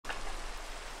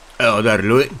Oh, there,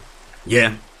 Louie.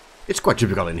 Yeah, it's quite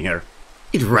typical in here.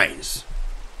 It rains.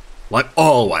 Like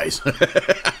always.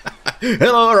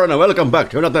 Hello everyone and welcome back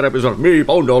to another episode of me,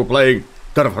 Bondoll, playing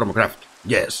Terrafirmacraft.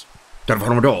 Yes,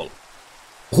 Terrafirmadoll.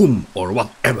 Whom or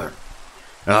whatever.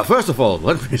 First of all,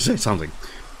 let me say something.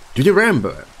 Do you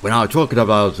remember when I talked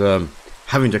about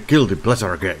having the guilty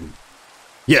pleasure game?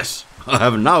 Yes, I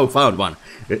have now found one.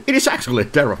 It is actually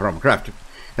Terrafirmacraft,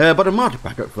 but a mod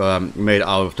pack made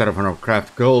out of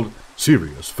Terrafirmacraft called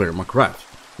Serious Firmacraft.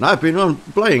 And I've been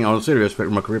playing on Serious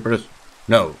Firmacreepers.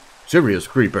 No, Serious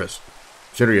Creepers.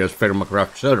 Serious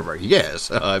Firmacraft server.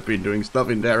 Yes, I've been doing stuff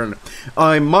in there, and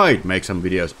I might make some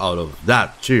videos out of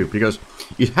that too, because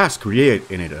it has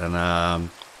Create in it, and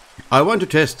I want to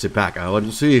test the pack. I want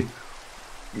to see,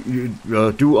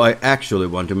 do I actually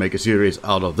want to make a series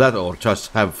out of that, or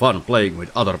just have fun playing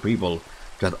with other people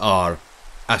that are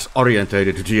as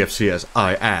orientated to TFC as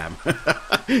I am.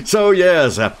 So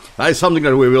yes, that's something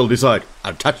that we will decide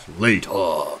and touch later.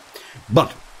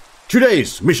 But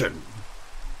today's mission.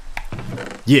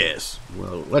 Yes,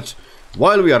 well,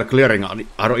 while we are clearing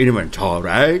our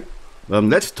inventory,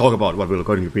 let's talk about what we're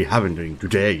going to be having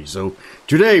today. So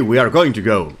today we are going to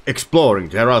go exploring.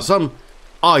 There are some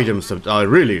items that I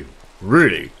really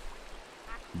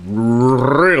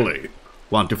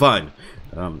want to find,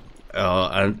 and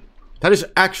that is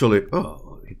actually,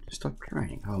 oh, it stopped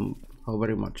raining. How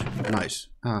very much nice.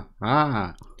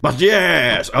 But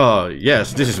yes,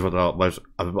 yes, this is what I was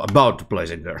about to place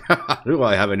in there. Do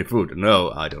I have any food?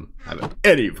 No, I don't have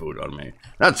any food on me.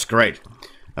 That's great.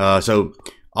 So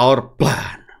our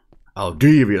plan, our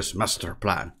devious master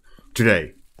plan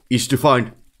today is to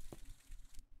find,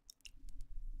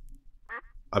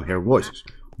 I'm hearing voices,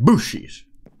 bushes.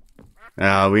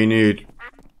 We need,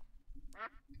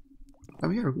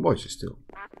 I'm hearing voices still.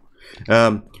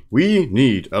 We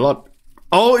need a lot.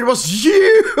 Oh, it was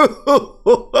you!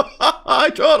 I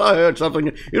thought I heard something.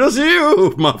 It was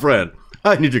you, my friend.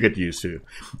 I need to get used to.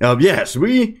 Yes,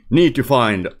 we need to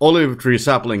find olive tree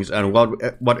saplings, and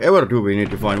whatever do we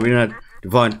need to find? We need to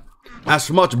find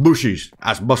as much bushes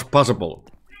as possible.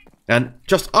 And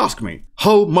just ask me,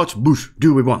 how much bush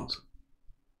do we want?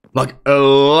 Like a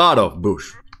lot of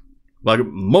bush. Like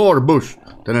more bush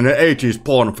than in the 80s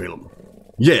porn film.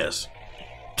 Yes,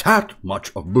 that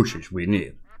much of bushes we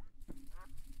need.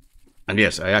 And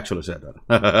yes, I actually said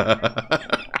that.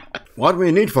 What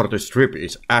we need for this trip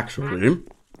is actually,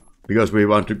 because we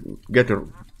want to get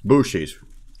the bushes,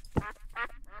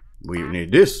 we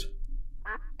need this.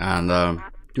 And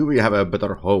do we have a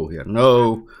better hoe here?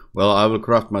 No. Well, I will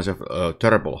craft myself a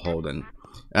terrible hoe then.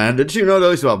 And did you know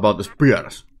this about the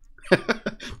spears?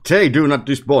 They do not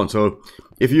despawn, so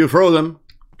if you throw them,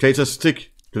 they just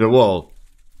stick to the wall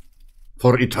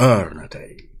for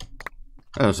eternity.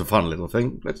 That's a fun little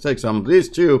thing. Let's take some of these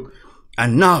too.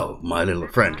 And now, my little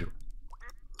friend,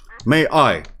 may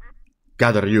I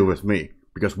gather you with me,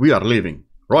 because we are leaving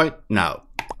right now.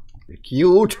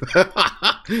 Cute.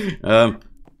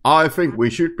 I think we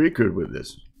should be good with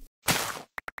this.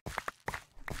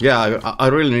 Yeah, I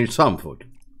really need some food.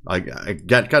 I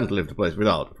can't leave the place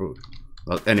without food.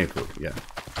 Well, any food, yeah.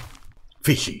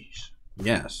 Fishies,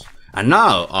 yes. And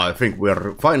now I think we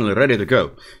are finally ready to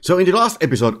go. So in the last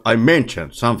episode I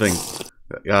mentioned something,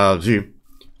 the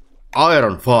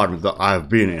iron farm that I've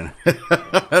been in.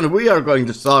 And we are going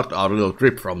to start our little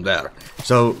trip from there.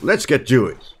 So let's get to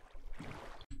it.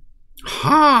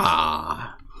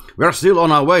 Ha! We are still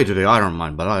on our way to the iron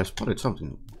mine, but I spotted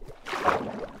something.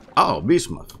 Oh,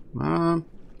 bismuth.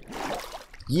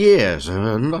 Yes,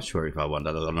 I'm not sure if I want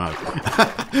that or not.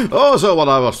 Also, what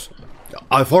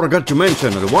I forgot to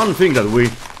mention, the one thing that we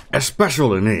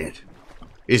especially need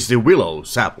is the willow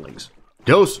saplings.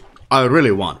 Those I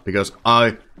really want, because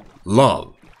I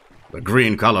love the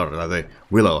green color that the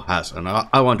willow has, and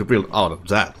I want to build out of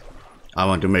that. I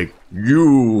want to make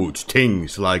huge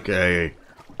things like a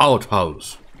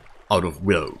outhouse out of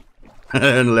willow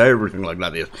and everything like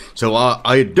that. Yes. So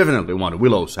I definitely want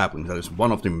willow saplings. That is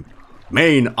one of the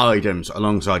main items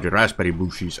alongside the raspberry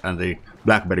bushes and the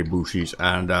blackberry bushes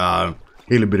and a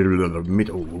little bit of meat,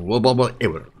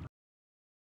 whatever.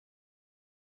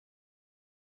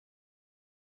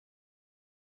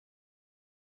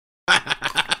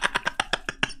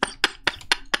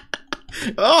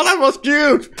 Oh, that was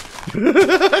cute!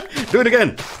 Do it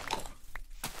again!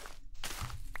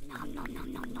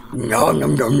 No, no,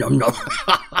 no, no, no.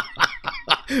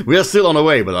 We are still on the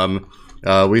way,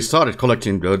 but we started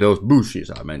collecting those bushes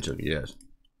I mentioned, yes.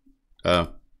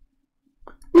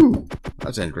 Ooh,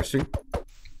 that's interesting.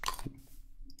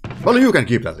 Well, you can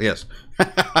keep that, yes.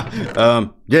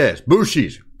 Yes,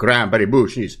 bushes, cranberry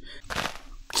bushes.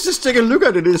 Just take a look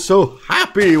at it. It's so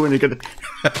happy when you get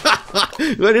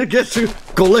when it gets to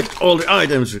collect all the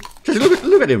items. Just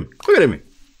look at him. Look at him.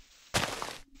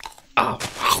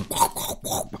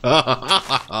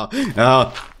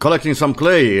 Collecting some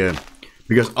clay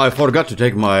because I forgot to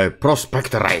take my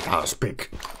prospectorator's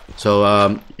pick. So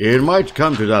it might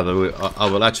come to that. I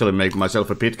will actually make myself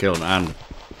a pit kiln and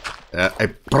a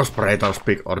prosperator's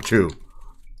pick or two,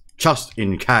 just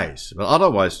in case. But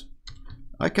otherwise,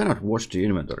 I cannot watch the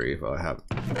inventory if I have.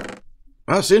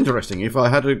 That's interesting. If I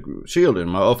had a shield in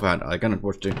my offhand, I cannot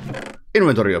watch the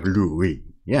inventory of Louie.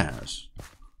 Yes.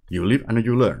 You live and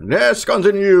you learn. Let's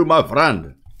continue, my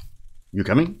friend. You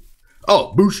coming?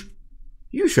 Oh, Bush.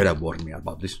 You should have warned me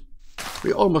about this.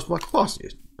 We almost walked past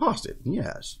it.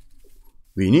 Yes.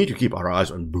 We need to keep our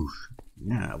eyes on Bush.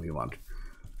 Yeah, we want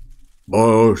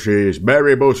bushes,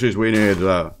 berry bushes. We need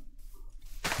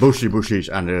bushy bushes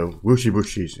and whooshy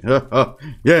bushes.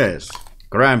 Yes,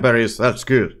 cranberries. That's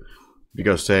good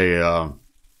because they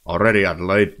already at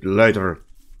later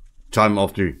time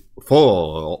of the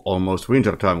fall, almost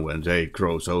winter time when they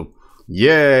grow. So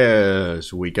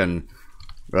yes, we can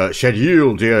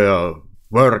schedule the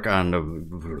work and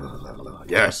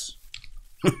yes.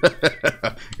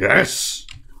 Yes,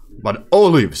 but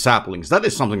olive saplings, that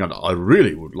is something that I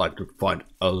really would like to find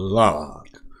a lot.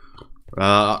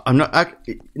 I'm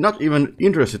not even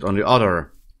interested on the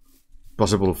other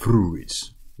possible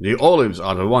fruits. The olives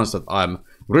are the ones that I'm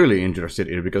really interested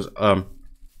in because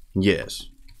yes,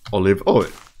 olive oil.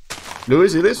 Do you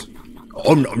see this?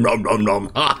 Oh, nom nom nom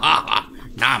nom.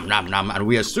 Nom nom nom. And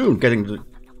we are soon getting to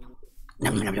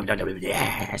nom nom nom nom.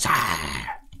 Yes.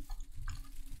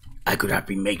 I could have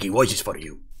been making voices for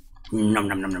you. Nom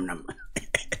nom nom nom nom.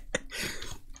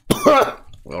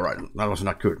 Alright, that was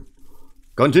not good.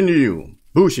 Continue.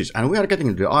 Bushes. And we are getting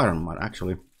into the iron mine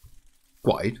actually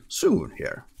quite soon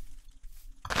here.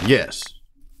 Yes.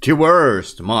 The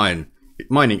worst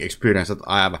mining experience that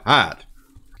I have had.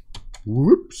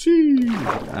 Whoopsie.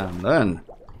 And then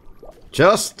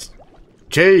just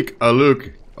take a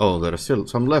look. Oh, there is still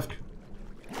some left.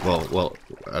 Well,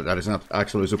 that is not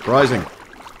actually surprising.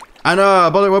 And by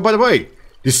the way,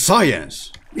 the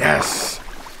science. Yes.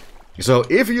 So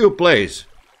if you place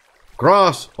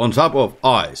grass on top of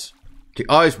ice, the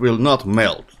ice will not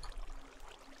melt.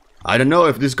 I don't know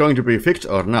if this is going to be fixed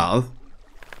or not.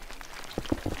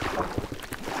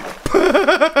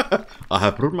 I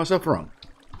have proved myself wrong.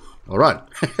 Alright.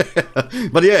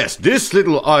 But yes, this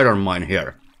little iron mine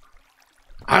here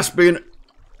has been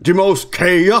the most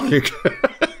chaotic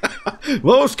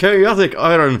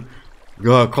iron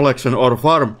collection or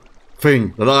farm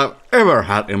thing that I've ever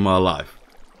had in my life.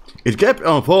 It kept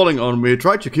on falling on me,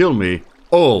 tried to kill me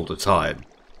all the time.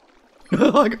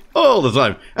 Like all the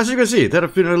time. As you can see, there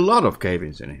have been a lot of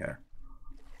cave-ins in here.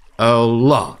 A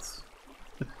lot.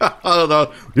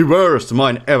 The worst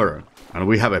mine ever. And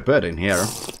we have a bed in here.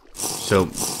 So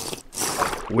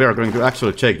we are going to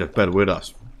actually take that bed with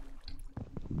us.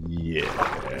 Yeah.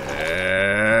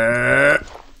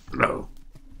 No.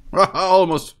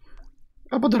 Almost.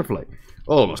 A butterfly.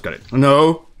 Almost got it.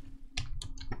 No.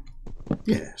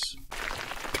 Yes.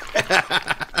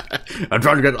 I'm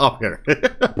trying to get up here.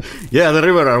 Yeah, the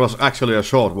river was actually a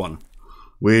short one.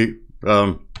 We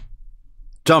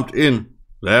jumped in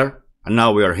there, and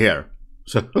now we are here.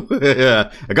 So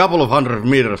yeah, a couple of 100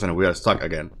 meters and we are stuck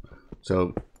again.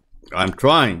 So I'm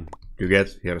trying to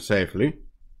get here safely.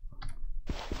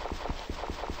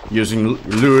 Using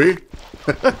Louie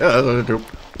to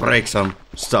break some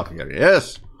stuff here.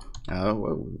 Yes.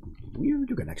 Well, you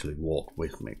can actually walk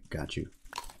with me, can't you?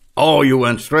 Oh, you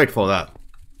went straight for that.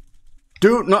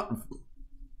 Do not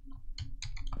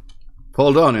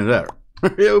fall down in there.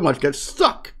 You might get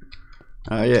stuck.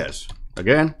 Yes.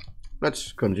 Again,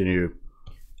 let's continue.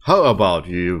 How about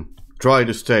you try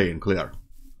to stay in clear?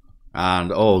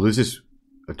 And oh, this is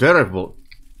a terrible.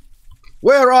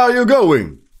 Where are you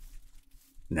going?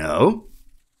 No.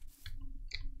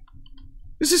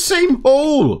 It's the same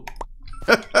hole.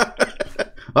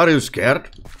 Are you scared?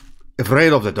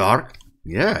 Afraid of the dark?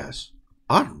 Yes.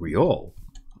 Aren't we all?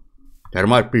 There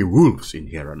might be wolves in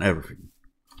here and everything.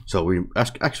 So we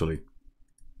actually,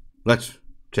 let's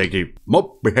take the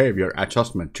mob behavior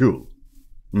adjustment tool.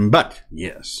 But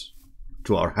yes,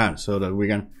 to our hands so that we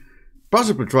can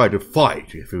possibly try to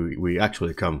fight if we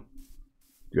actually come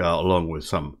along with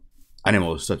some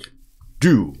animals that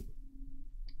do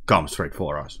come straight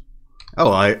for us.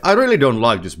 Oh, I really don't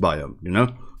like this biome, you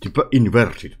know? The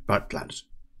inverted badlands.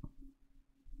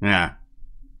 Yeah.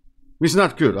 It's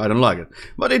not good, I don't like it.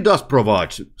 But it does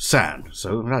provide sand,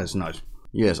 so that is nice.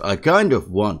 Yes, I kind of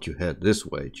want to head this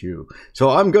way too. So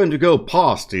I'm going to go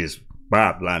past these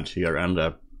badlands here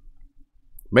and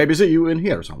maybe see you in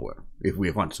here somewhere if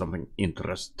we find something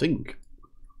interesting.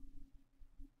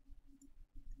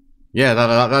 Yeah,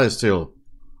 that is still,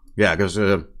 yeah, because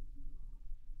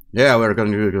yeah, we're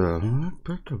going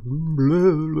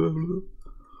to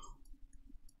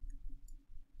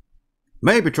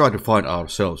maybe try to find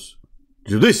ourselves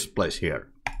to this place here.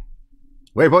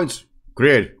 Waypoints,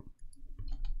 create.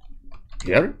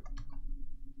 Here?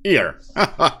 Here.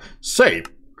 Save.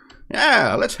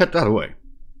 Yeah, let's head that way.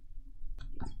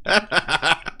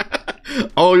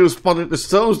 Oh, you spotted the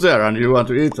stones there and you want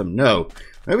to eat them. No.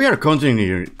 We are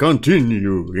continuing.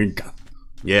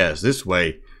 Yes, this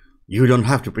way. You don't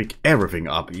have to pick everything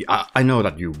up. I know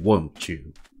that you want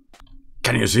to.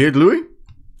 Can you see it, Louie?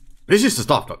 This is the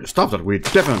stuff that we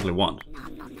definitely want.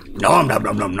 Nom nom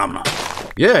nom nom nom nom.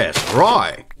 Yes,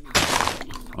 rye.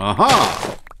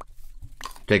 Aha.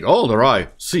 Take all the rye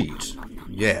seeds.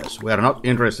 Yes, we are not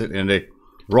interested in the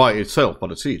rye itself, but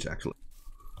the seeds actually.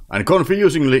 And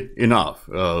confusingly enough,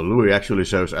 Louie actually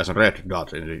shows as a red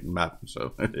dot in the map.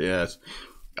 So yes,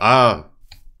 got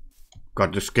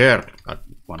scared at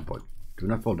one point. Do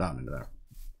not fall down in there.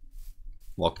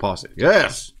 Walk past it.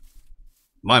 Yes,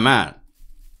 my man.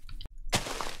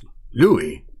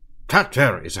 Louie, that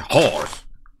there is a horse.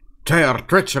 They are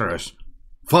treacherous,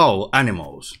 foul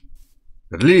animals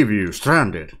that leave you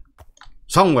stranded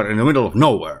somewhere in the middle of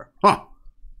nowhere. Huh?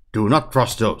 Do not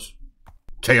trust those.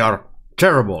 They are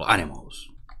terrible animals.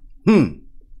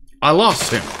 I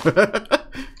lost him.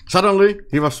 Suddenly,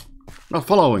 he was not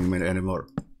following me anymore.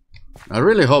 I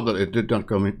really hope that it did not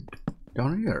come in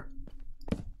down here.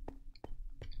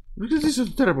 This is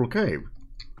a terrible cave.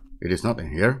 It is not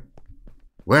in here.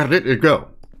 Where did it go?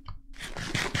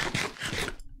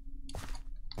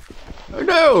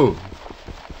 No!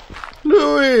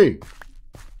 Louie!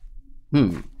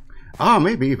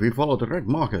 Maybe if we follow the red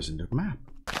markers in the map.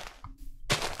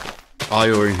 Are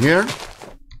you in here?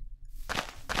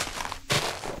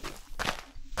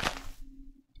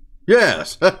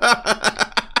 Yes!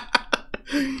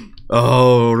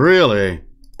 Oh, really?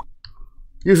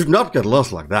 You should not get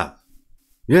lost like that.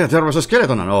 Yeah, there was a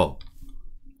skeleton and all.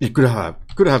 It could have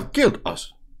killed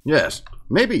us. Yes,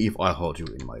 maybe if I hold you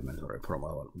in my inventory for a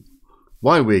while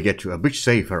we get to a bit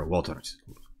safer waters.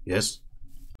 Yes?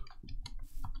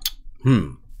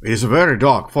 It is a very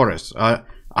dark forest. I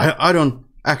don't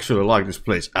actually like this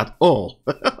place at all.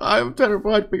 I'm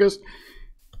terrified because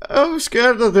I'm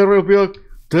scared that there will be a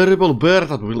terrible bear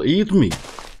that will eat me.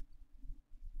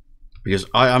 Because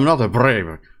I am not a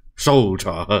brave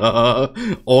soldier.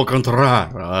 Au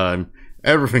contraire, I'm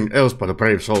everything else but a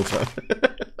brave soldier.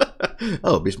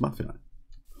 Oh, Bismuffin.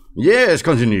 Yes,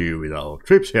 continue with our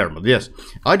trips here, but yes,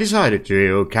 I decided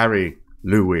to carry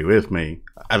Louie with me,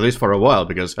 at least for a while,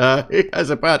 because he has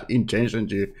a bad intention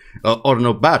to, or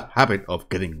no bad habit of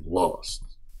getting lost.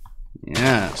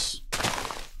 Yes.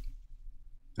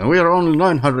 And we are only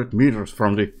 900 meters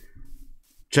from the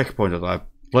checkpoint that I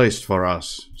placed for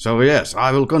us. So yes,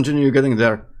 I will continue getting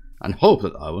there and hope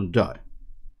that I won't die.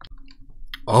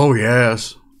 Oh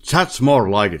yes, that's more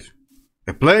like it.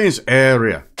 A plains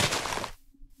area.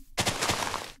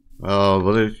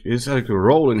 But it's like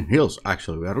rolling hills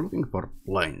actually. We are looking for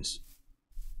plains.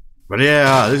 But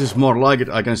yeah, this is more like it.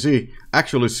 I can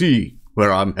actually see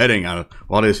where I'm heading and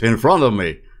what is in front of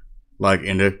me. Like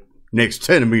in the next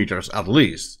 10 meters at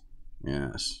least.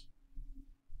 Yes.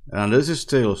 And this is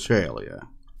still shale, yeah.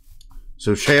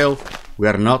 So shale, we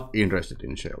are not interested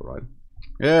in shale, right?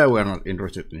 Yeah, we are not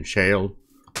interested in shale.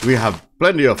 We have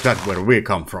plenty of that where we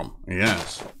come from,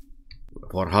 yes.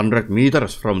 400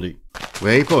 meters from the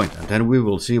waypoint, and then we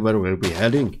will see where we'll be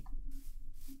heading.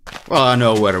 Well, I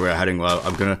know where we're heading. Well,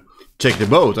 I'm gonna take the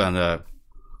boat and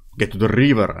get to the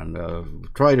river and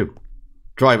try to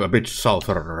drive a bit south.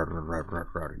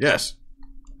 Yes.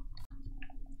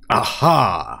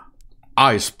 Aha!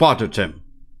 I spotted them.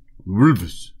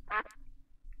 Wolves.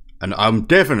 And I'm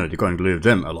definitely going to leave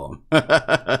them alone.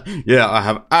 Yeah, I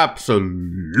have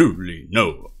absolutely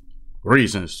no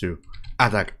reasons to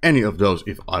attack any of those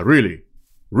if I really,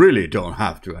 really don't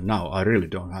have to. And now I really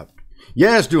don't have to.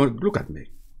 Yes, don't look at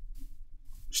me.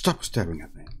 Stop staring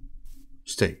at me.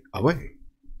 Stay away.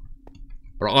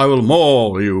 Or I will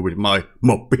maul you with my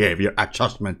mob behavior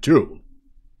adjustment tool.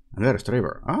 And there's the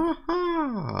river.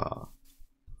 Aha!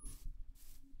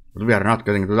 But we are not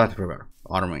getting to that river,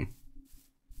 are we?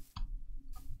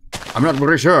 I'm not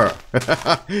very sure.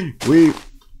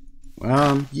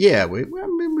 Yeah,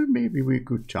 maybe we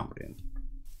could jump in.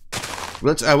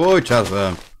 Let's avoid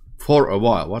that for a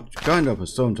while. What kind of a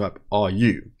stone type are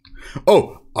you?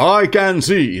 Oh, I can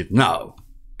see it now.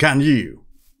 Can you?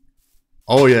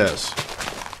 Oh yes.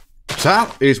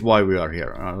 That is why we are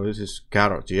here. This is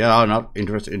carrots. Yeah, I'm not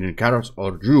interested in carrots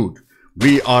or jute.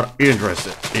 We are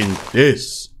interested in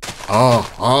this.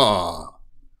 Aha!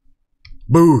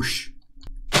 Boosh!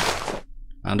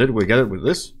 And did we get it with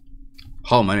this?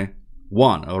 How many?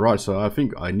 1. Alright, so I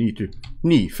think I need to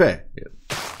nife.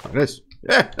 Like this.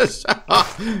 Yes!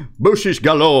 Bushes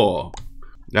galore!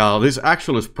 Now, this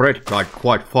actually spread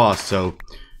quite fast, so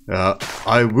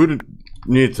I wouldn't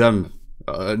need that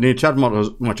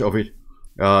much of it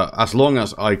as long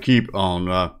as I keep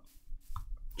on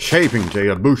shaping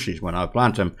the bushes when I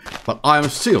plant them. But I'm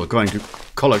still going to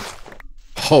collect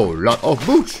a whole lot of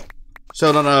bush.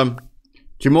 So that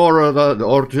tomorrow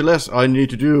or the less I need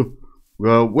to do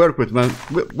work with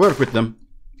them,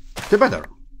 the better,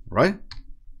 right?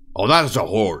 Oh, that's a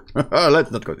horde.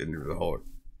 Let's not go into the horde.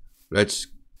 Let's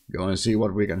go and see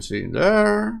what we can see in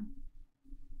there.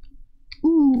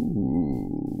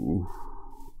 Ooh.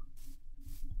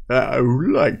 I would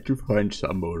like to find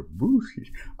some more bushes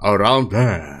around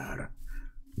there.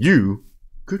 You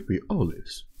could be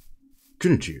olives,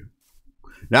 couldn't you?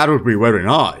 That would be very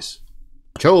nice.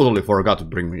 Totally forgot to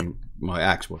bring me my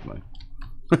axe with me.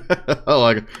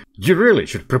 Like, you really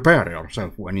should prepare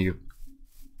yourself when you...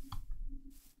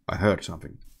 I heard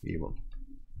something evil.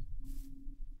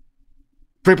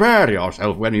 Prepare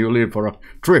yourself when you leave for a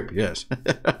trip, yes.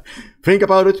 Think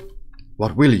about it.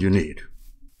 What will you need?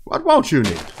 What won't you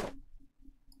need?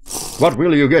 What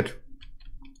will you get?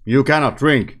 You cannot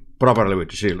drink properly with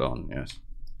the shield on, yes.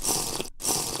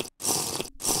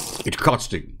 It cuts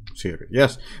the series,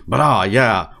 yes. But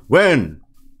yeah, when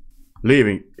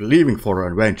leaving for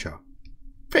an adventure,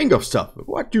 think of stuff.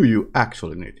 What do you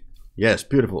actually need? Yes,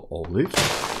 beautiful olives.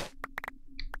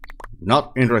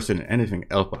 Not interested in anything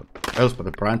else but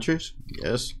the branches.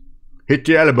 Yes. Hit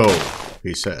the elbow,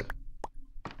 he said.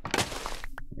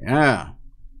 Yeah.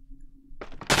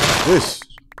 This.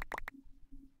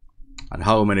 And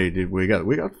how many did we get?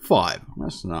 We got 5.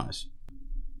 That's nice.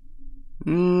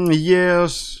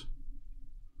 Yes.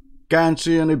 Can't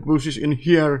see any bushes in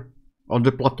here on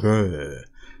the plateau.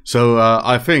 So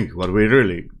I think what we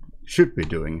really should be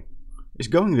doing is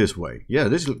going this way. Yeah,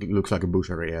 this looks like a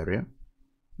bushery area.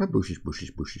 Bushes,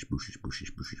 bushes, bushes, bushes, bushes,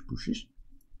 bushes, bushes.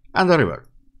 And the river.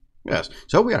 Yes,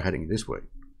 so we are heading this way.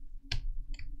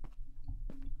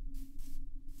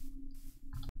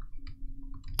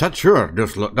 That sure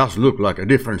does look like a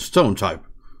different stone type.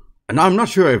 And I'm not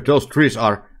sure if those trees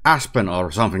are aspen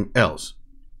or something else.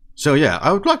 So yeah,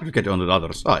 I would like to get on the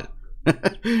other side.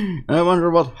 I wonder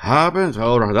what happens,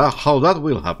 or how that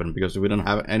will happen, because we don't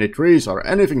have any trees or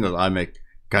anything that I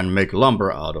can make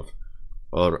lumber out of.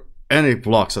 Or any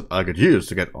blocks that I could use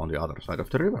to get on the other side of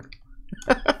the river.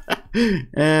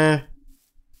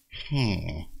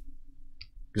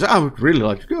 Because I would really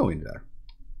like to go in there.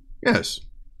 Yes.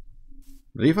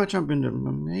 But if I jump in there,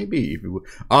 maybe if we would...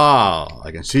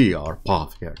 I can see our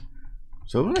path here.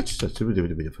 So let's just do a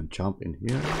bit of a jump in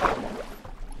here.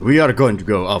 We are going to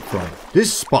go up from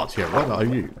this spot here. What are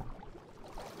you?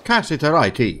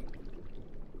 Cassiterite.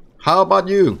 How about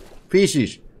you?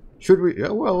 Feces. Should we...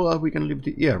 well, we can leave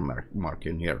the ear mark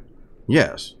in here.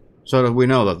 Yes. So that we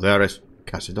know that there is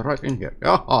cassiterite in here.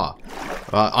 Aha.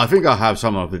 I think I have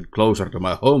some of it closer to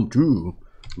my home too.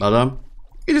 But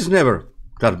it is never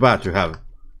that bad to have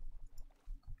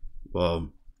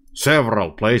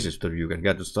several places that you can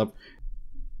get the stuff.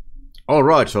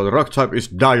 Alright, so the rock type is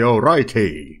diorite.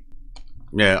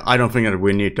 Yeah, I don't think that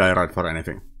we need diorite for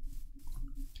anything.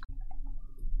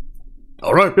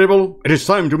 Alright people, it is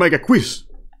time to make a quiz.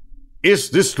 Is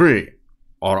this tree,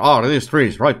 or are these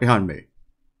trees right behind me,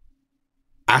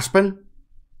 aspen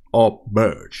or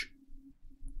birch?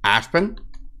 Aspen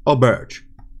or birch?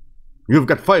 You've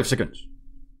got 5 seconds.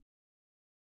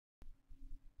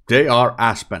 They are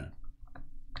aspen.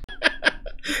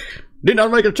 Did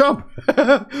not make a jump.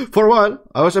 For a while,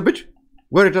 I was a bit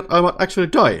worried that I might actually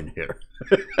die in here.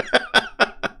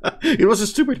 It was a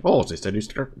stupid horses that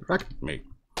distracted me.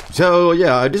 So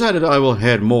yeah, I decided I will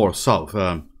head more south.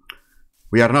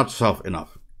 We are not south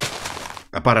enough.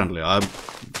 Apparently, I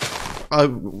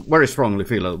very strongly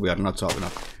feel that we are not south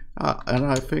enough. And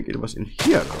I think it was in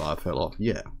here that I fell off.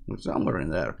 Yeah, somewhere in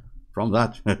there. From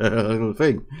that little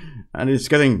thing. And it's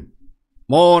getting...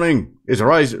 Morning is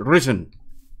rising.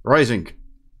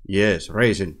 Yes,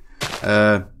 rising.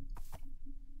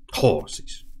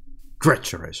 Horses.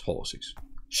 Treacherous horses.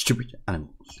 Stupid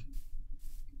animals.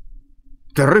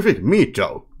 Terrific meat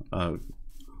though.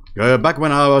 Back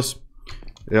when I was...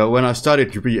 when I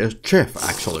started to be a chef,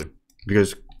 actually,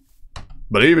 because,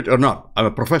 believe it or not, I'm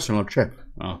a professional chef.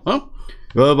 But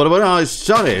when I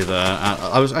studied,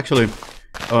 I was actually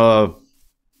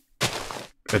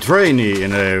a trainee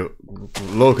in a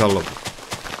local,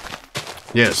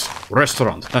 yes,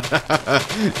 restaurant.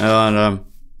 And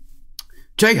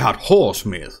they had horse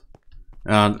meat.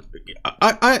 And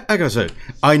I gotta say,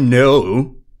 I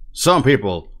know some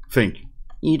people think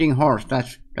eating horse,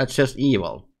 that's just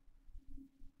evil.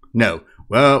 No,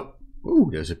 well, ooh,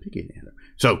 there's a piggy in there.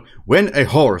 So when a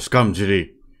horse comes to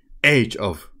the age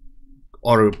of,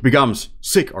 or becomes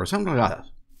sick or something like that,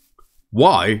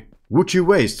 why would you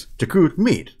waste the good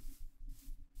meat?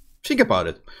 Think about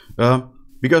it.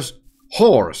 Because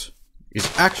horse is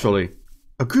actually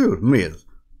a good meat.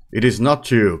 It is not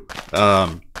too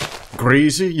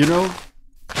greasy, you know.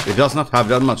 It does not have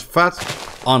that much fat,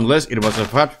 unless it was a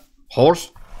fat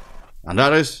horse, and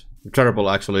that is terrible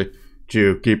actually,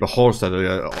 to keep a horse that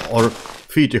or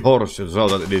feed the horse so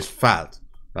that it is fat.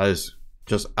 That is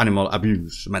just animal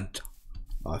abusement,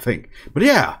 I think. But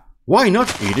yeah, why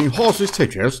not eating horses? They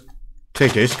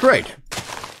taste great.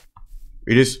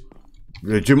 It is,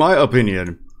 to my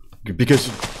opinion, because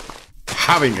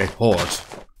having a horse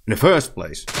in the first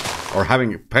place, or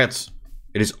having pets,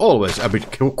 it is always a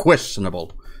bit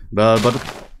questionable.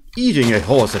 But eating a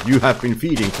horse that you have been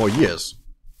feeding for years,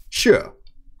 sure,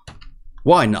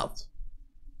 why not?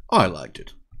 I liked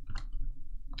it.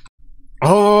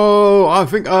 Oh, I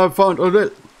think I found a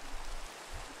little...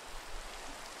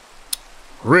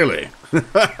 Really?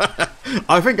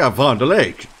 I think I found a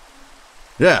lake.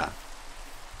 Yeah.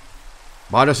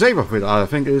 By the shape of it, I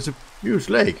think it's a huge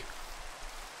lake.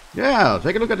 Yeah,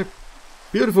 take a look at the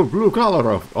beautiful blue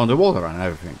color on the water and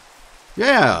everything.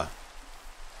 Yeah.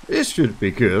 This should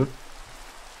be good.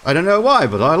 I don't know why,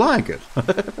 but I like it.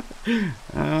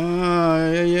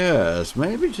 Yes,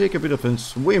 maybe take a bit of a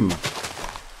swim.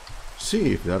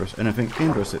 See if there is anything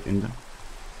interested in the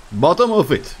bottom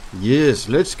of it. Yes,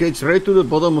 let's get straight to the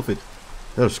bottom of it.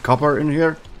 There's copper in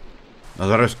here.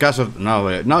 There is gas. Now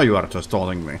you are just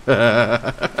stalling me.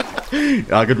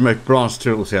 I could make bronze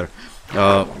tools here.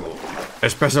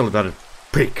 Especially that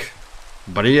pick.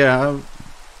 But yeah,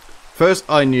 first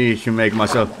I need to make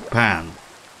myself pan.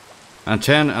 And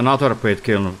then another pit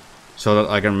kiln so that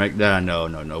I can make that. No,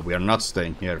 we are not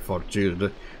staying here for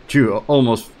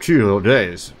almost 2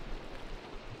 days.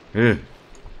 That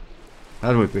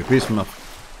would be piss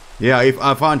enough. Yeah, if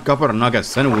I find copper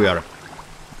nuggets, then we are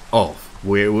off.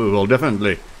 We will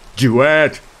definitely do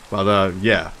it. But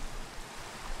yeah,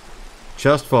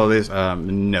 just for this,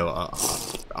 no,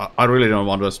 I really don't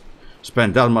want to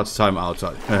spend that much time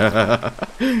outside.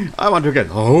 I want to get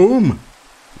home.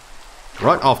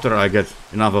 Right after I get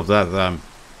enough of that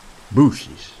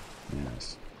bushes.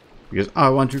 Yes. Because I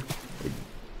want to...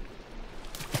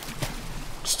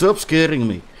 Stop scaring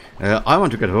me. I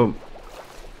want to get home.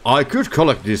 I could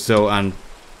collect this though and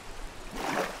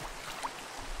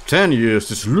then use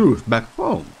this loot back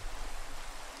home.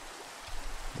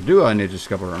 Do I need this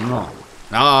copper or not?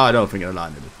 No, I don't think I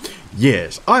need it.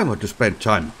 Yes, I want to spend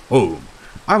time home.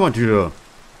 I want to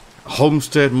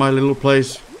homestead my little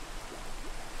place.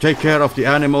 Take care of the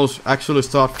animals, actually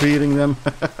start feeding them.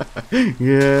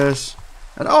 Yes.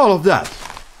 And all of that.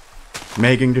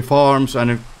 Making the farms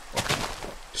and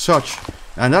such.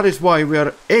 And that is why we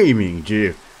are aiming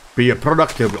to be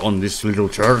productive on this little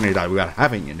journey that we are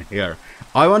having in here.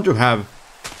 I want to have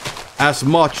as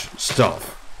much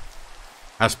stuff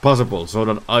as possible so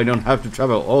that I don't have to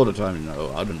travel all the time.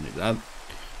 No, I don't need that.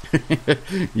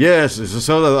 Yes,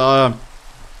 so that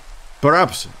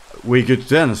perhaps we could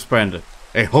then spend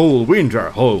a whole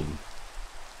winter home.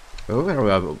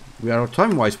 Oh, we are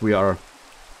time-wise, we are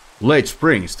late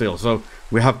spring still, so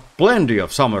we have plenty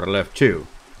of summer left too.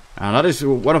 And that is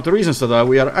one of the reasons that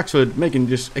we are actually making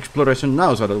this exploration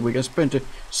now, so that we can spend the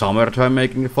summertime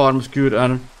making the farms good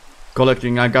and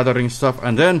collecting and gathering stuff,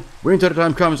 and then winter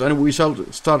time comes and we shall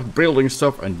start building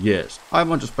stuff. And yes, I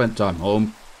want to spend time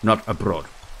home, not abroad.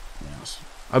 Yes,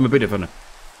 I'm a bit of a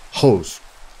house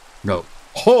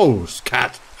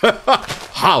cat.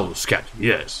 House cat,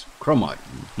 yes. Chromite.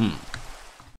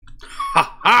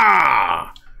 Ha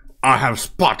ha! I have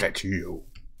spotted you.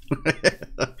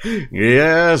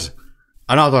 Yes,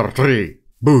 another tree,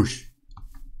 bush,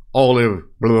 olive,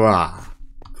 blah,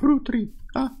 fruit tree.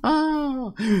 Ha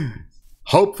ha!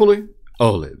 Hopefully,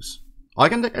 olives. I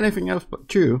can take anything else but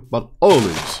two, but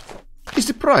olives is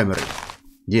the primary.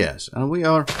 Yes, and we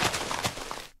are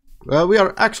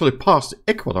actually past the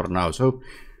equator now, so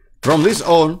from this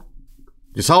on,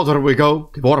 the southern we go,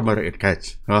 the warmer it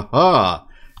gets. Haha!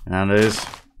 And it's...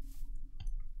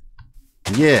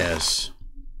 Yes.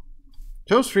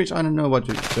 Those trees, I don't know what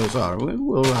those are. We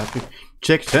will have to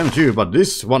check them too, but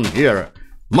this one here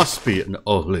must be an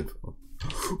olive.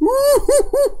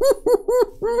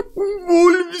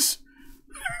 Wolves!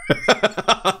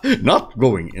 Not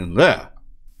going in there.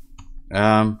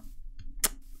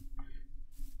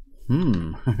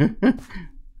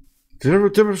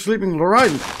 They were sleeping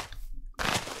right.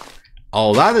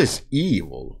 Oh, that is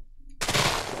evil.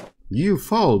 You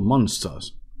foul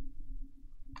monsters.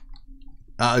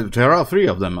 There are 3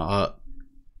 of them. I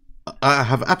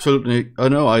have absolutely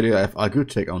no idea if I could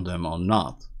take on them or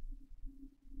not.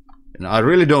 And I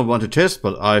really don't want to test,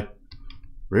 but I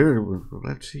really...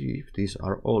 Let's see if these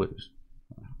are olives.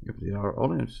 If they are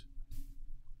olives.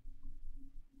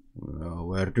 Well,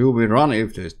 where do we run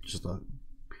if there's just a...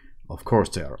 Of course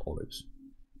they are olives.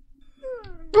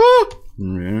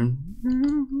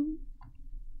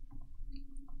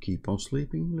 Keep on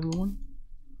sleeping, little one.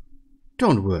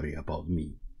 Don't worry about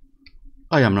me.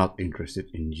 I am not interested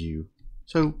in you.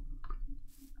 So,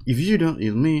 if you don't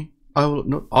eat me, I will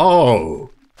not... Oh!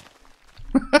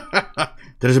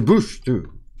 There's a bush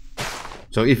too.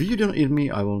 So if you don't eat me,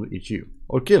 I will eat you.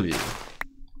 Or kill you.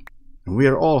 And we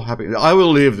are all happy. I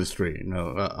will leave this tree.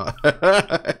 No.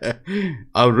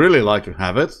 I would really like to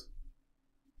have it.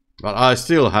 But I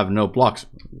still have no blocks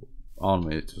on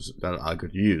me that I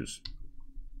could use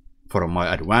for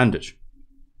my advantage.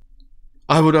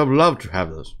 I would have loved to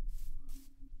have this.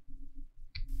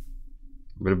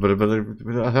 But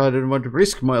I didn't want to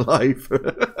risk my life.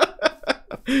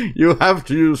 You have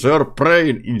to use your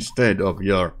brain instead of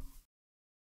your...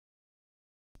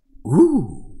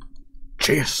 Ooh,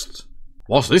 chest.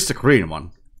 Was this the green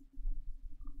one?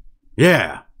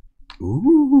 Yeah.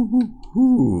 Ooh.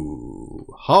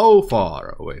 How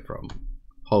far away from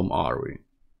home are we?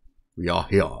 We are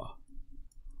here.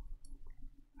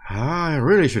 I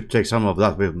really should take some of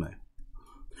that with me.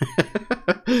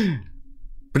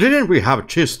 But didn't we have a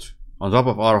chest on top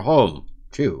of our home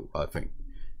too, I think?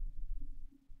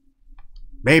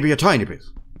 Maybe a tiny bit.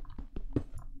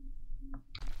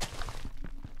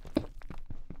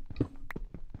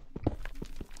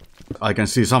 I can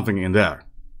see something in there.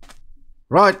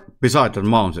 Right beside the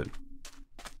mountain.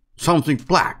 Something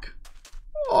black.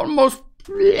 Almost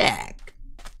black.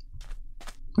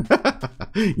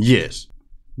 Yes.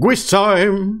 Quiz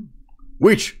time!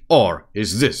 Which ore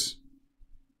is this?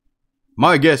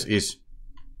 My guess is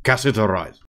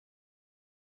cassiterite.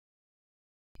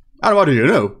 And what do you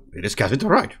know? It is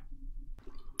cassiterite.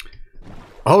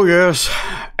 Oh yes,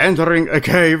 entering a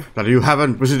cave that you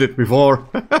haven't visited before.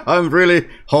 I'm really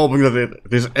hoping that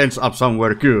this ends up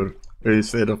somewhere good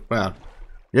instead of bad.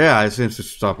 Yeah, it seems to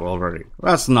stop already.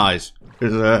 That's nice.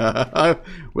 I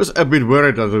was a bit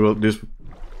worried that this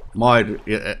might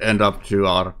end up to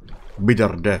our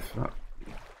bitter death.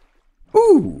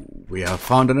 Ooh, we have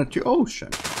found an empty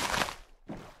ocean.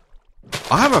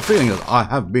 I have a feeling that I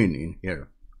have been in here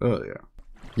earlier.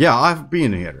 Yeah, I've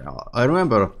been here. I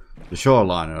remember the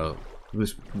shoreline.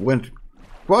 This went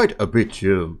quite a bit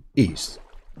to east.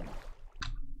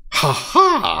 Ha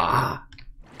ha!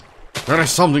 There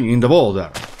is something in the wall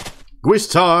there. Quiz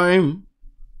time!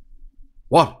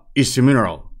 What is the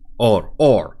mineral or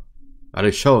ore that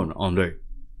is shown on the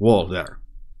wall there?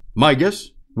 My guess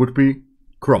would be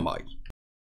chromite.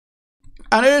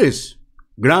 And it is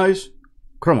gneiss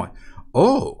chromite.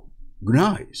 Oh,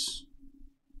 gneiss.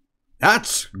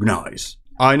 That's gneiss.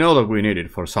 I know that we need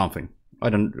it for something. I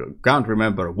can't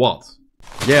remember what.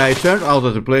 Yeah, it turned out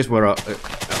that the place where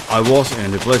I was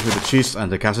in, the place with the cheese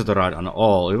and the cassiterite and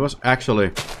all, it was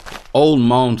actually old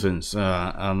mountains,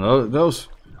 and those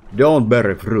don't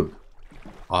bear fruit,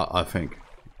 I think,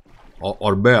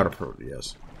 or bear fruit,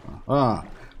 yes.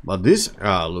 But this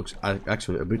looks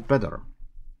actually a bit better.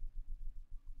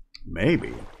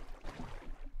 Maybe,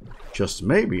 just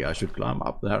maybe, I should climb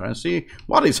up there and see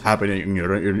what is happening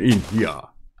in here.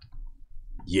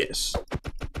 Yes.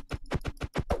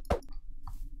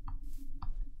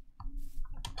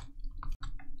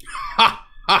 Ha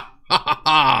ha ha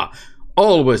ha!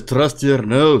 Always trust your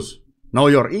nose. Now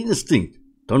your instinct.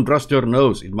 Don't trust your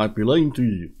nose. It might be lying to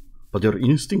you. But your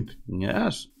instinct,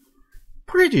 yes.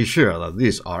 Pretty sure that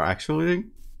these are actually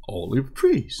olive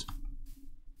trees.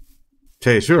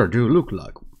 They sure do look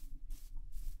like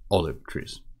olive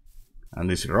trees. And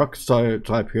this rock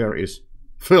type here is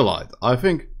phyllite. I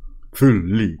think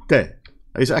phyllite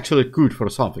is actually good for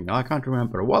something. I can't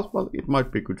remember what, but it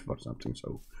might be good for something.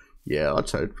 So yeah,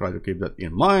 let's try to keep that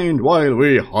in mind while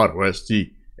we harvest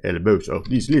the elbows of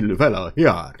this little fella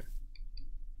here.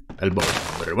 Elbow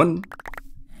number 1.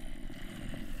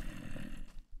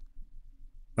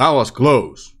 That was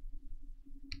close.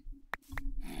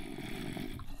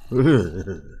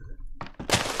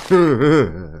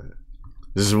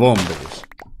 Zombies.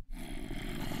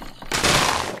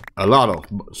 A lot of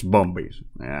zombies.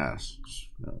 Yes.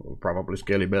 Probably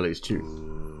scaly bellies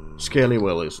too. Scaly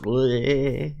bellies.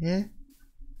 Where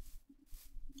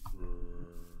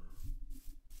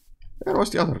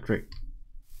was the other tree?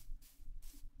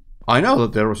 I know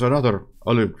that there was another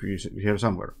olive tree here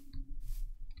somewhere.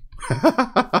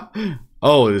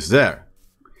 Oh, it's there.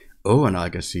 Oh, and I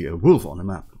can see a wolf on the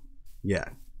map. Yeah.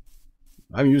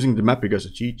 I'm using the map because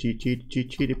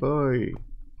cheaty boy.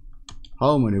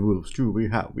 How many wolves do we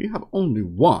have? We have only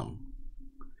one.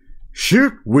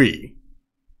 Should we?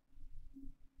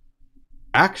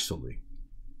 Actually.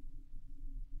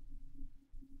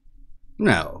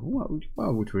 No. Why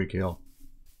would we kill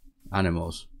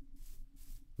animals?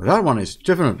 That one is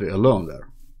definitely alone there.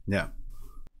 Yeah.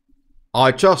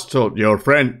 I just told your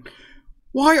friend.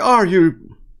 Why are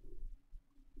you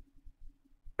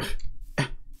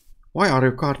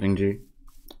cutting the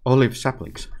olive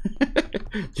saplings?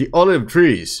 The olive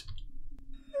trees.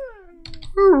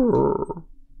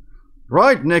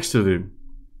 Right next to them.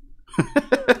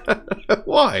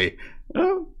 Why?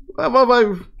 I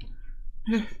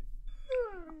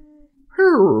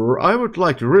would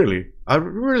like to really, I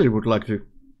really would like to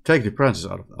take the branches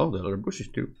out of. Oh, there are bushes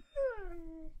too.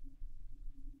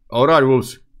 Alright,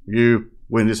 wolves. You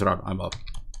win this round. I'm up.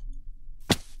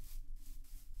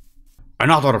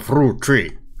 Another fruit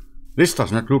tree. This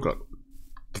does not look like.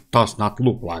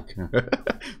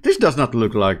 This does not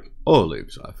look like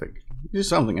olives, I think. This is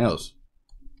something else.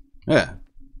 Yeah.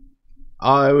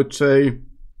 I would say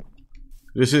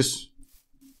this is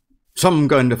some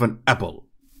kind of an apple.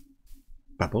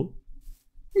 Apple?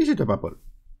 Is it a apple?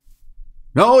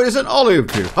 No, it's an olive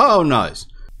tree. How nice.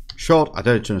 Short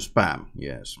attention spam.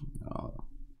 Yes.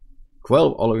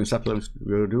 12 olive saplings.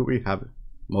 Do we have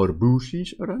more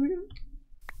bushes around here?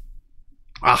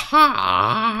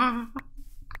 Aha!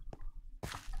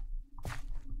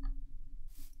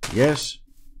 Yes.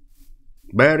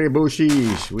 Berry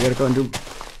bushes. We are going to.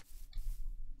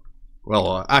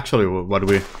 Well, actually, what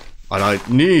I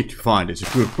need to find is a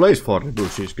good place for the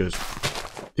bushes, because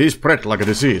they spread like a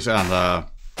disease, and I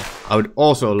would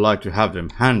also like to have them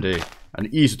handy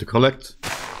and easy to collect.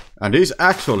 And these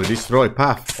actually destroy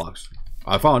path blocks.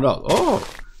 I found out. Oh,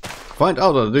 find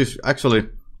out that these actually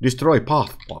destroy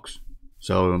path blocks.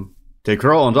 So they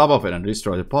grow on top of it and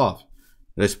destroy the path.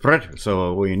 They spread,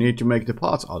 so we need to make the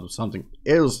paths out of something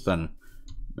else than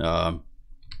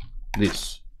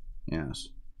this. Yes.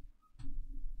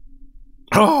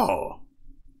 Oh,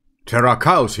 there are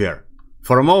cows here.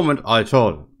 For a moment I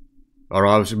thought, or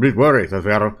I was a bit worried that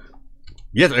there are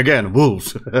yet again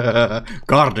wolves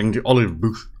guarding the olive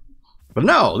bush. But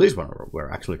no, these ones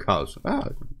were actually cows. Yeah.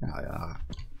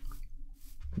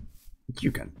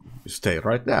 You can stay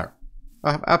right there.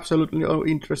 I have absolutely no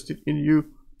interest in you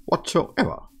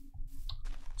whatsoever.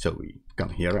 So we come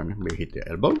here and we hit the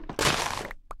elbow.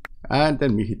 And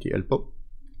then we hit the elbow.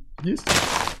 Yes.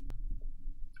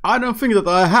 I don't think that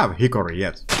I have hickory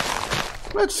yet.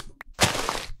 Let's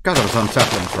gather some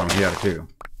saplings from here too.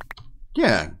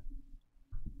 Yeah.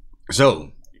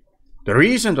 So, the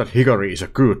reason that hickory is a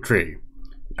good tree,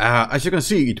 as you can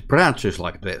see, it branches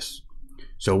like this.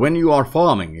 So when you are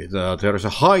farming it, there is a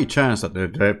high chance that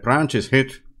the branches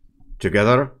hit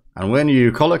together, and when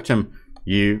you collect them,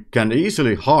 you can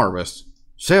easily harvest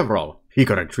several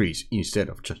hickory trees instead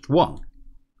of just one.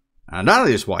 And that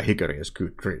is why hickory is a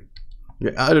good tree.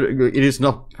 It is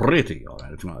not pretty or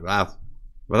anything like that,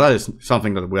 but that is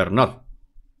something that we are not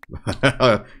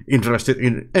interested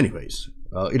in anyways.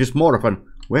 It is more of a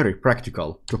very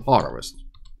practical to harvest.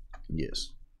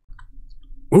 Yes.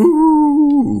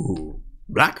 Ooh,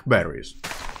 blackberries.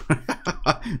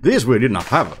 These we did not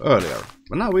have earlier,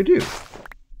 but now we do.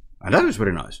 And that is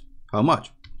very nice. How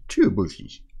much? 2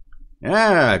 bushes.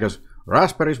 Yeah, because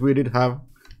raspberries we did have,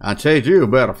 and they do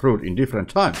bear fruit in different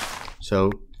times.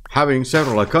 So having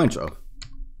several kinds of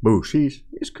bushes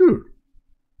is good.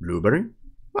 Blueberry,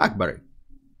 blackberry,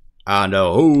 and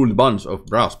a whole bunch of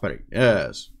raspberry.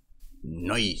 Yes,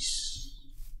 nice.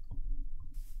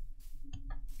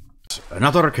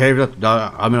 Another cave that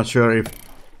I'm not sure if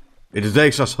it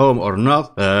takes us home or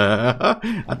not.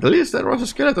 At least there was a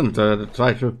skeleton that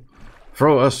tried to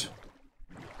throw a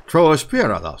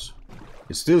spear at us.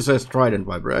 It still says trident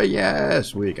vibration.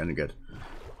 Yes, we can get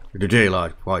the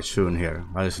daylight quite soon here.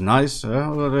 That is nice.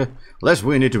 Less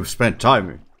we need to spend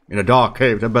time in a dark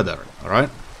cave, the better. Alright?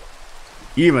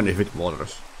 Even if it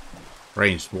waters.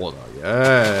 Rains water.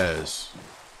 Yes.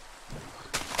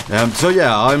 So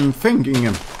yeah, I'm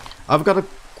thinking I've got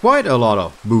quite a lot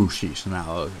of bushes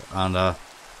now. And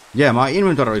yeah, my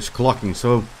inventory is clocking.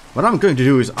 So what I'm going to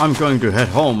do is I'm going to head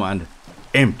home and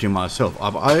empty myself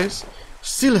up.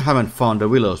 Still haven't found the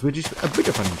willows, which is a bit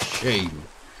of a shame.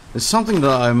 It's something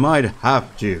that I might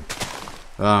have to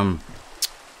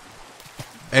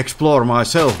explore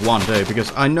myself one day,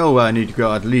 because I know I need to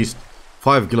go at least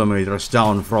 5 kilometers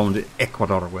down from the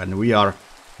equator, when we are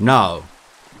now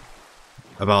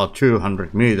about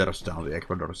 200 meters down the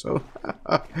equator. So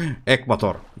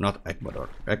equator, not Ecuador.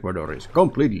 Ecuador is a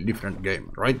completely different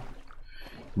game, right?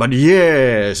 But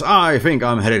yes, I think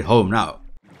I'm headed home now.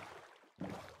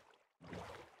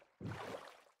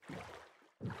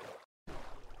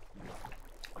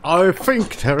 I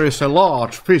think there is a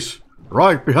large fish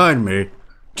right behind me,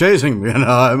 chasing me, and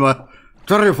I'm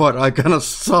terrified I cannot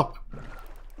stop.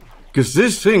 Because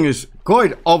this thing is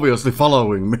quite obviously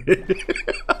following me.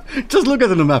 Just look at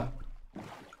the map.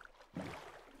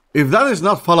 If that is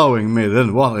not following me,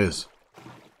 then what is?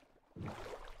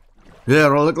 Yeah,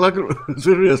 like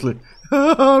seriously,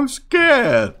 I'm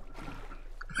scared.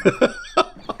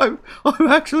 I'm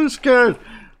actually scared.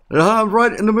 I'm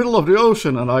right in the middle of the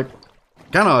ocean, and I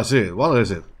cannot see it. What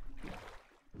is it?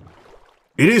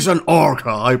 It is an orca.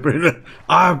 I've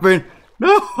been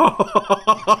no.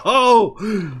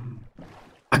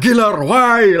 A killer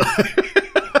whale!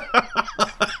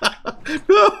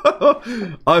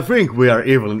 I think we are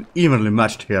evenly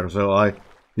matched here, so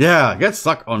yeah, get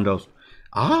stuck on those.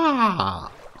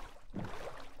 Ah!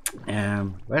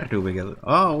 Where do we get it?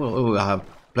 Oh, we have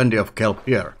plenty of kelp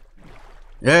here.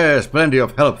 Yes, plenty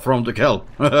of help from the kelp.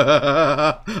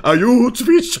 A huge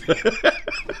fish!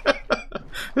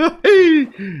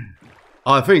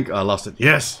 I think I lost it.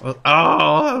 Yes!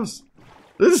 Oh,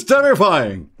 this is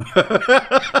terrifying!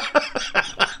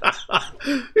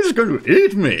 It's going to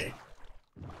eat me!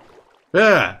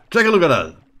 Yeah, take a look at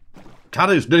that.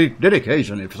 That is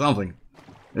dedication, if something.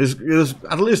 It is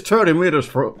at least 30 meters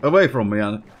away from me,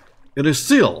 and it is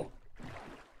still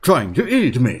trying to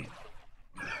eat me.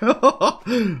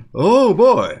 Oh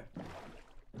boy!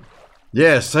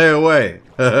 Yes, stay away.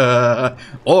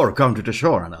 Or come to the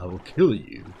shore and I will kill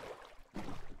you.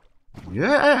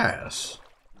 Yes!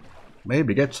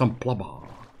 Maybe get some blubber.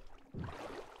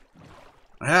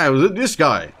 Yeah, this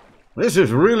guy. This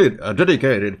is really a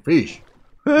dedicated fish.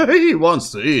 He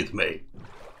wants to eat me.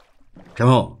 Come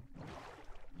on.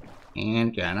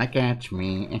 And gonna catch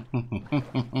me.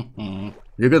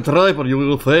 You can try, but you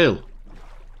will fail.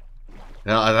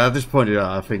 Yeah, at this point,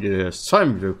 yeah, I think it is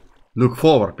time to look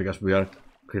forward, because we are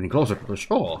getting closer to the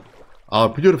shore. Our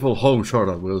beautiful home shore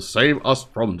that will save us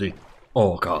from the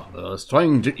orca that's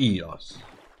trying to eat us.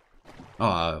 Oh,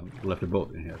 I left the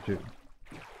boat in here too.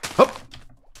 Hop!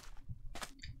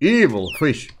 Evil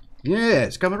fish.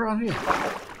 Yes, come around here.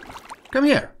 Come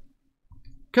here.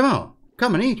 Come on.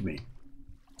 Come and eat me.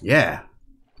 Yeah.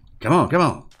 Come on, come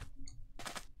on.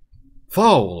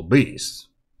 Foul beast.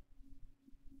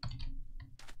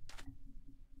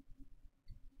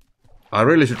 I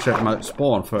really should check my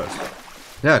spawn first.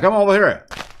 Yeah, come over here.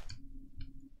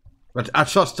 But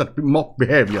adjust that mock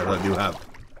behavior that you have.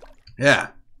 Yeah.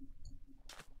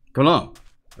 Come on.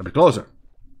 A bit closer.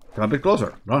 Come a bit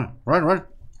closer. Run, run, run.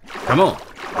 Come on.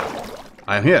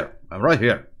 I'm here. I'm right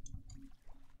here.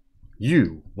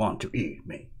 You want to eat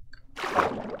me.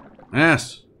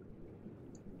 Yes.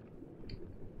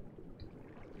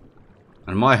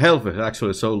 And my health is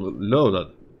actually so low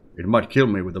that it might kill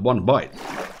me with the one bite.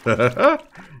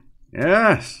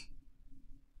 Yes.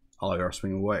 Oh, you're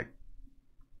swinging away.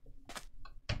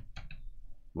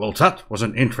 Well, that was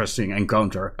an interesting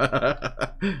encounter.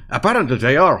 Apparently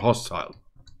they are hostile.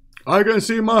 I can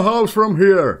see my house from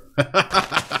here.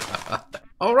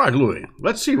 Alright, Louie,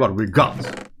 let's see what we got.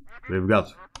 We've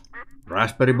got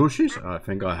raspberry bushes. I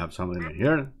think I have something in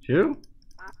here too.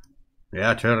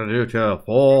 Yeah,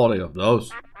 40 of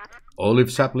those.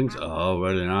 Olive saplings. Oh,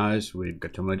 very nice. We've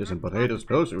got tomatoes and potatoes.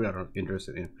 Those we are not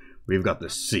interested in. We've got the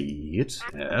seeds.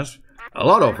 Yes. A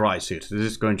lot of rice seeds. This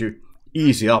is going to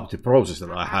easy up the process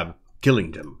that I have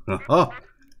killing them.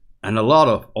 And a lot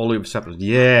of olive saplings.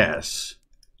 Yes.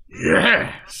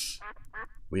 Yes.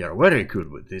 We are very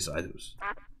good with these items.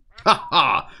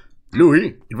 Haha.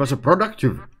 Louie, it was a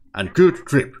productive and good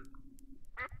trip.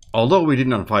 Although we did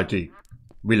not fight the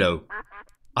willow,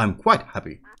 I'm quite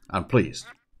happy and pleased.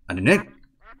 And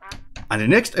the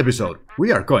next episode,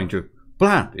 we are going to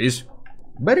plant these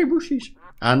berry bushes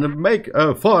and make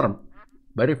a farm.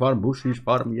 Berry farm, bushes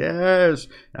farm, yes.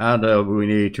 And we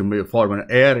need to form an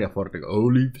area for the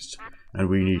olives. And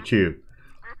we need to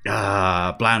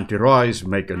plant the rice,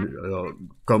 make a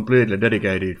completely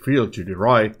dedicated field to the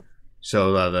rye.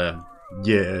 So that,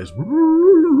 yes.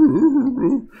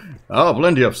 Oh,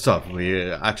 plenty of stuff. We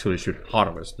actually should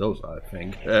harvest those, I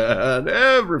think. And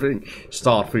everything.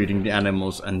 Start feeding the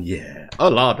animals, and yeah, a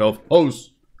lot of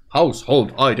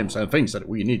household items and things that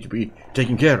we need to be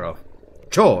taking care of.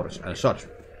 Chores and such.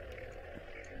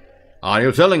 Are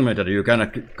you telling me that you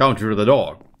cannot count through the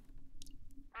door?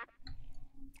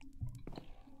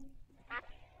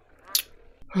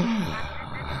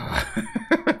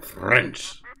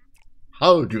 Friends.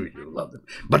 How do you love them?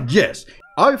 But yes,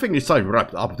 I think it's time to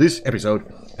wrap up this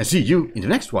episode and see you in the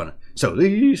next one. So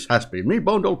this has been me,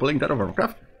 Bonedoll, playing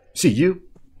Terrafirmacraft. See you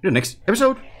in the next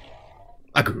episode.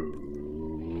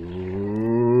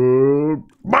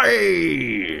 Bye!